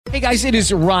Hey guys, it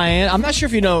is Ryan. I'm not sure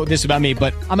if you know this about me,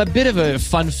 but I'm a bit of a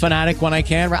fun fanatic when I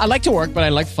can. I like to work, but I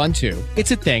like fun too.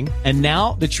 It's a thing. And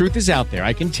now the truth is out there.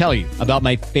 I can tell you about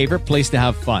my favorite place to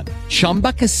have fun.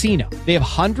 Chumba Casino. They have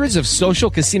hundreds of social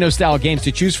casino style games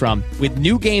to choose from with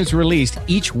new games released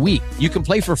each week. You can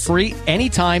play for free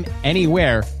anytime,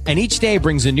 anywhere. And each day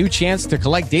brings a new chance to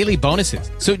collect daily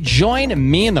bonuses. So join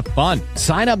me in the fun.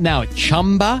 Sign up now at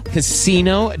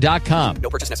ChumbaCasino.com. No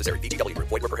purchase necessary. VGW.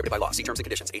 Void where prohibited by law. See terms and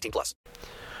conditions. 18+.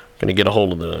 Going to get a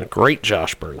hold of the great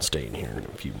Josh Bernstein here in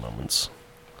a few moments.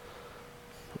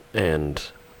 And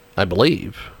I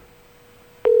believe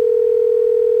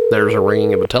there's a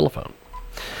ringing of a telephone.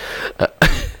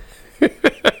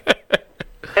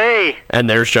 Hey. And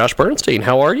there's Josh Bernstein.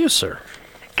 How are you, sir?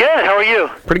 Good. How are you?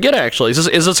 Pretty good, actually. Is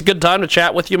this a good time to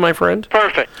chat with you, my friend?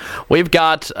 Perfect. We've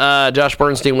got Josh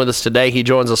Bernstein with us today. He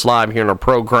joins us live here in our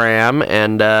program,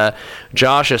 and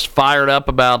Josh is fired up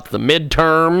about the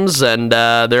midterms, and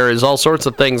there is all sorts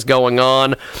of things going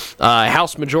on.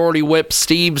 House Majority Whip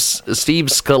Steve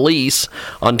Scalise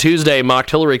on Tuesday mocked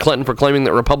Hillary Clinton for claiming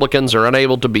that Republicans are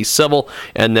unable to be civil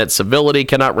and that civility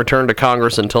cannot return to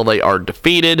Congress until they are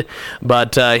defeated.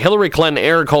 But Hillary Clinton,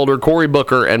 Eric Holder, Cory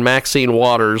Booker, and Maxine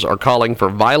Waters are calling for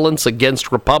violence against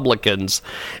Republicans,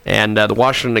 and the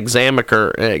Washington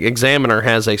Examiner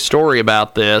has a story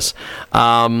about this.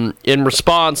 In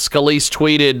response, Scalise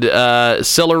tweeted,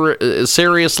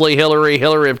 seriously, Hillary.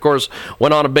 Hillary, of course,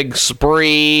 went on a big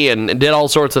spree and did all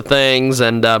sorts of things,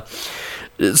 and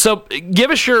so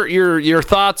give us your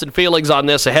thoughts and feelings on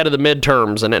this ahead of the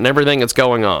midterms and everything that's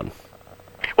going on.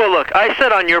 Well, look, I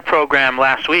said on your program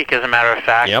last week, as a matter of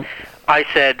fact, Yep. I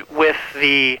said with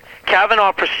the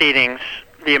Kavanaugh proceedings,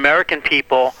 the American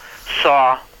people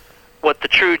saw what the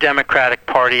true Democratic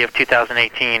Party of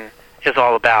 2018 is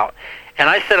all about. And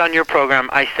I said on your program,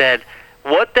 I said,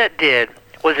 what that did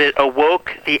was it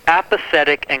awoke the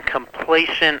apathetic and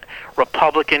complacent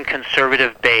Republican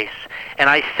conservative base. And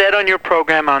I said on your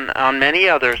program, on many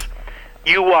others,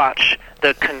 you watch,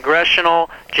 the congressional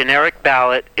generic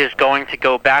ballot is going to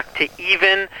go back to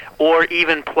even or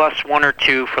even plus 1 or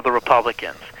 2 for the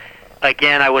Republicans.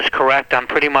 Again, I was correct on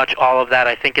pretty much all of that.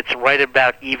 I think it's right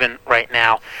about even right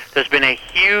now. There's been a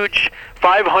huge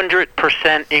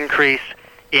 500% increase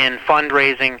in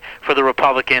fundraising for the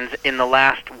Republicans in the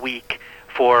last week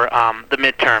for the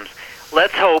midterms.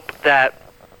 Let's hope that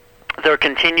they're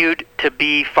continued to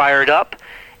be fired up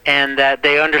and that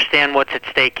they understand what's at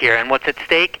stake here. And what's at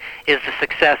stake is the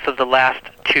success of the last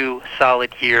 2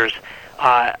 solid years.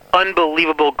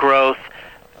 Unbelievable growth,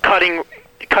 cutting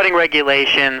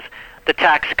regulations, the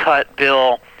tax cut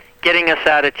bill, getting us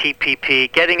out of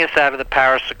TPP, getting us out of the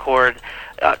Paris Accord,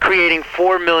 creating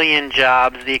 4 million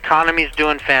jobs. The economy's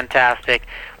doing fantastic.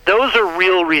 Those are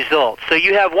real results. So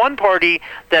you have one party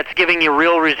that's giving you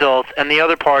real results and the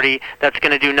other party that's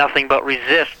going to do nothing but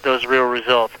resist those real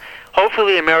results.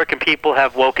 Hopefully American people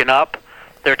have woken up.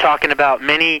 They're talking about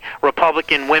many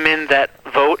Republican women that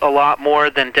vote a lot more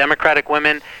than Democratic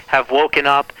women have woken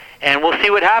up, and we'll see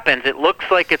what happens. It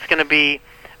looks like it's going to be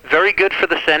very good for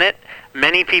the Senate.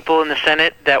 Many people in the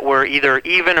Senate that were either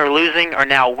even or losing are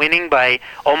now winning by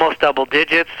almost double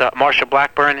digits. Marsha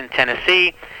Blackburn in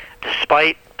Tennessee,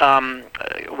 despite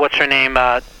what's her name,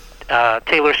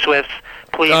 Taylor Swift's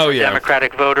plea for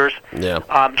Democratic voters. Yeah.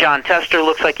 John Tester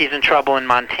looks like he's in trouble in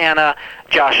Montana.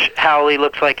 Josh Hawley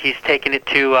looks like he's taken it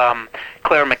to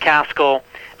Claire McCaskill.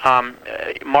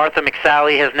 Martha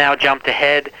McSally has now jumped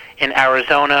ahead in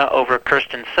Arizona over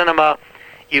Kirsten Sinema.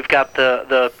 You've got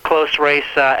the close race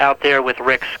out there with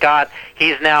Rick Scott.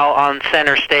 He's now on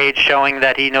center stage showing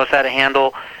that he knows how to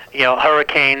handle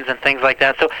hurricanes and things like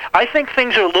that. So I think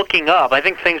things are looking up. I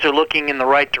think things are looking in the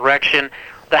right direction.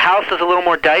 The House is a little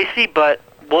more dicey, but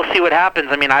we'll see what happens.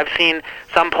 I mean, I've seen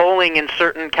some polling in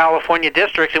certain California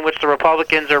districts in which the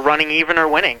Republicans are running even or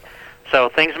winning. So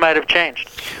things might have changed.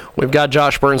 We've got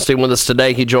Josh Bernstein with us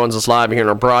today. He joins us live here in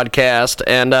our broadcast.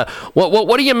 And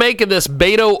what do you make of this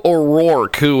Beto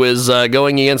O'Rourke, who is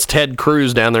going against Ted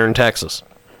Cruz down there in Texas?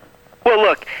 Well,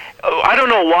 look, I don't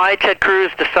know why Ted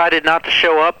Cruz decided not to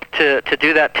show up to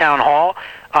do that town hall.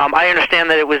 I understand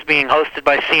that it was being hosted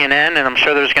by CNN, and I'm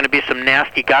sure there's going to be some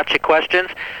nasty gotcha questions.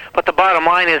 But the bottom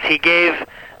line is he gave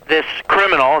this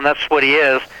criminal, and that's what he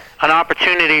is, an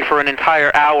opportunity for an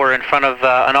entire hour in front of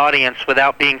an audience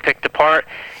without being picked apart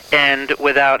and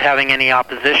without having any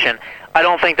opposition. I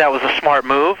don't think that was a smart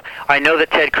move. I know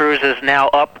that Ted Cruz is now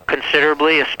up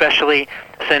considerably, especially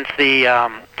since the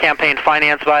campaign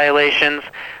finance violations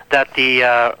that the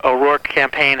O'Rourke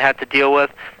campaign had to deal with,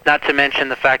 not to mention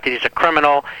the fact that he's a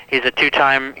criminal. He's a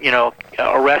two-time,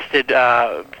 arrested,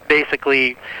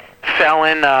 basically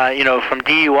felon, from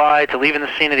DUI to leaving the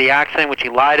scene of the accident, which he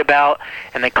lied about,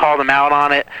 and they called him out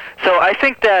on it. So I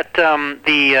think that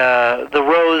the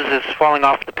rose is falling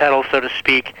off the petal, so to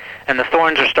speak, and the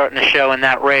thorns are starting to show in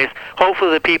that race.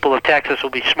 Hopefully the people of Texas will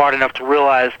be smart enough to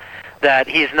realize that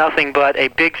he's nothing but a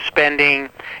big spending,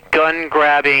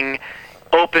 gun-grabbing,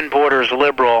 open borders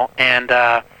liberal, and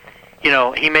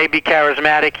he may be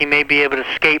charismatic, he may be able to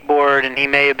skateboard, and he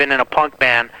may have been in a punk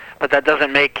band, but that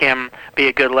doesn't make him be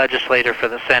a good legislator for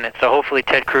the Senate. So hopefully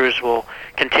Ted Cruz will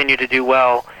continue to do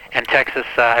well, and Texas,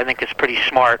 I think, is pretty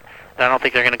smart. I don't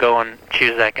think they're going to go and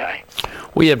choose that guy.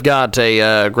 We have got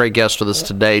a great guest with us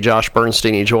today, Josh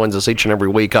Bernstein. He joins us each and every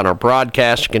week on our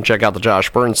broadcast. You can check out the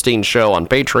Josh Bernstein Show on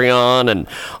Patreon and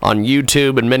on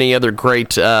YouTube and many other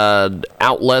great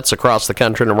outlets across the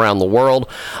country and around the world.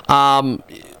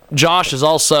 Josh is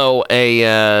also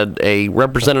a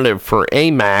representative for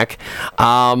AMAC.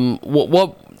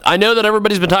 What I know that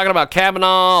everybody's been talking about Kavanaugh,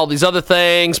 all these other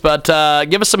things, but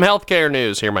give us some healthcare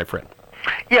news here, my friend.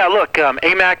 Yeah, look,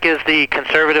 AMAC is the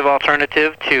conservative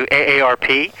alternative to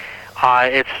AARP.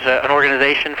 It's an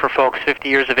organization for folks 50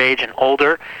 years of age and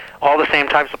older. All the same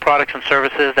types of products and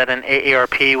services that an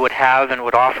AARP would have and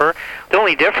would offer. The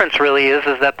only difference really is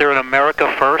that they're an America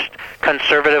First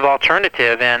conservative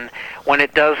alternative, and when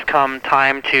it does come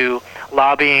time to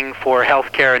lobbying for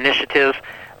health care initiatives,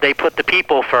 they put the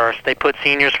people first, they put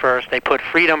seniors first, they put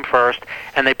freedom first,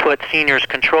 and they put seniors'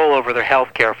 control over their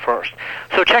health care first.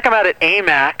 So check them out at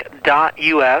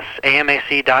amac.us,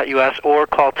 amac.us, or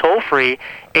call toll-free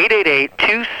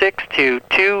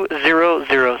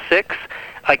 888-262-2006.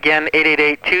 Again,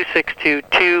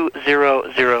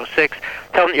 888-262-2006.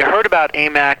 Tell them you heard about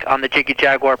AMAC on the Jiggy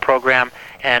Jaguar program,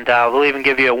 and we'll even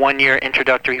give you a one-year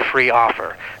introductory free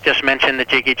offer. Just mention the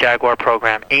Jiggy Jaguar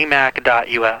program,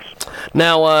 amac.us.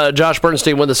 Now, Josh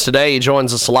Bernstein with us today. He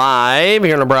joins us live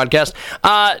here on the broadcast.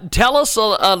 Tell us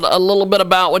a little bit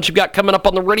about what you've got coming up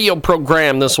on the radio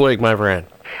program this week, my friend.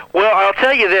 Well, I'll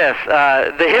tell you this.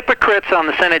 The hypocrites on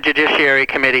the Senate Judiciary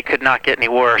Committee could not get any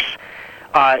worse.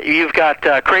 You've got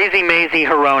Crazy Mazie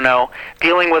Hirono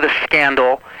dealing with a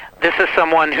scandal. This is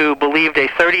someone who believed a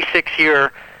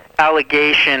 36-year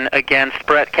allegation against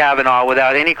Brett Kavanaugh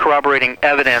without any corroborating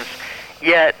evidence.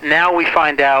 Yet now we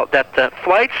find out that the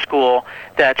flight school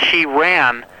that she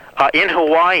ran in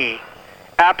Hawaii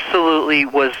absolutely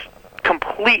was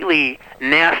completely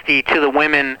nasty to the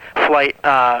women flight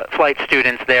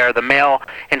students there. The male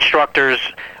instructors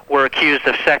were accused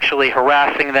of sexually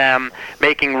harassing them,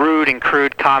 making rude and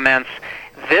crude comments.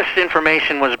 This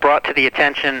information was brought to the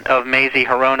attention of Mazie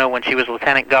Hirono when she was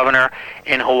lieutenant governor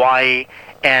in Hawaii,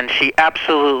 and she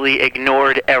absolutely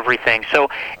ignored everything. So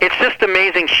it's just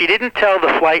amazing. She didn't tell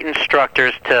the flight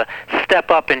instructors to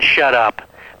step up and shut up,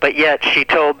 but yet she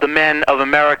told the men of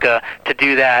America to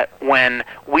do that when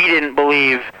we didn't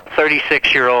believe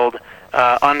 36-year-old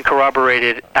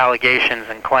uncorroborated allegations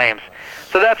and claims.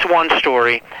 So that's one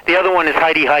story. The other one is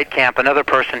Heidi Heitkamp, another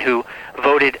person who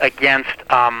voted against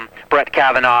Brett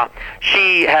Kavanaugh.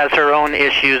 She has her own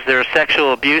issues. There are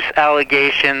sexual abuse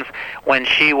allegations when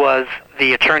she was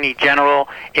the Attorney General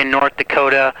in North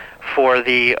Dakota for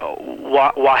the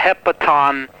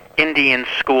Wahpeton Indian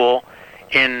School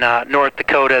in North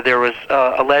Dakota. There was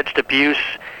alleged abuse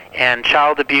and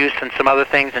child abuse and some other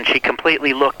things, and she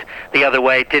completely looked the other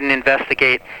way, didn't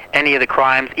investigate any of the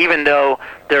crimes, even though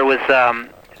there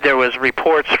was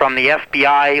reports from the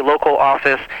FBI local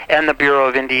office and the Bureau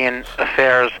of Indian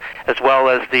Affairs, as well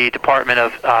as the Department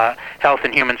of Health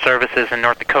and Human Services in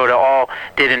North Dakota, all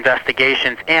did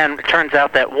investigations. And it turns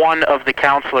out that one of the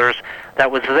counselors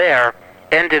that was there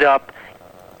ended up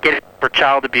getting for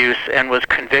child abuse and was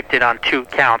convicted on 2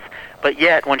 counts. But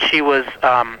yet, when she was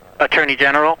Attorney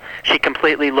General, she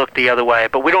completely looked the other way.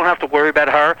 But we don't have to worry about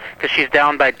her because she's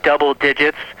down by double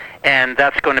digits, and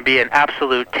that's going to be an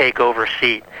absolute takeover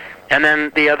seat. And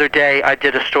then the other day, I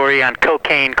did a story on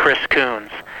Cocaine Chris Coons.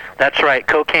 That's right,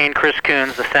 Cocaine Chris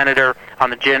Coons, the senator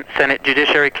on the Senate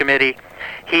Judiciary Committee.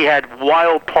 He had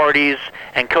wild parties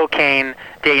and cocaine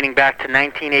dating back to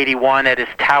 1981 at his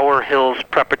Tower Hills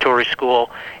Preparatory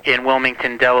School in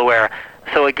Wilmington, Delaware.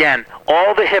 So again,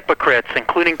 all the hypocrites,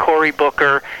 including Cory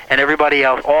Booker and everybody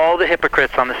else, all the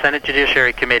hypocrites on the Senate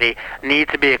Judiciary Committee need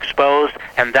to be exposed,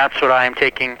 and that's what I am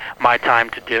taking my time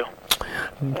to do.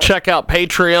 Check out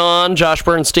Patreon. Josh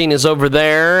Bernstein is over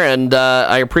there, and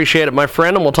I appreciate it, my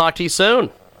friend, and we'll talk to you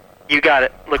soon. You got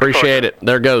it. Appreciate it.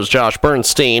 There goes Josh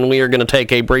Bernstein. We are going to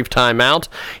take a brief time out.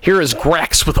 Here is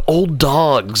Grex with Old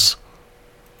Dogs.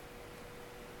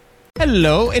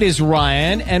 Hello, it is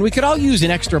Ryan, and we could all use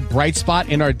an extra bright spot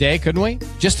in our day, couldn't we?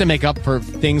 Just to make up for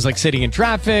things like sitting in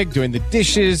traffic, doing the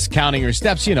dishes, counting your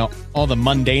steps, all the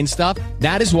mundane stuff.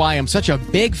 That is why I'm such a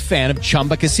big fan of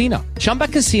Chumba Casino. Chumba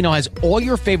Casino has all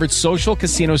your favorite social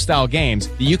casino-style games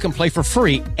that you can play for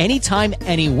free anytime,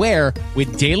 anywhere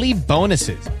with daily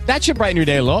bonuses. That should brighten your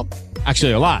day a little.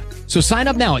 Actually, a lot. So sign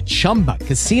up now at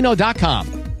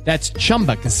ChumbaCasino.com. That's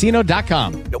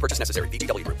ChumbaCasino.com. No purchase necessary.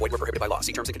 VGW Group. Void where prohibited by law.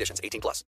 See terms and conditions. 18+.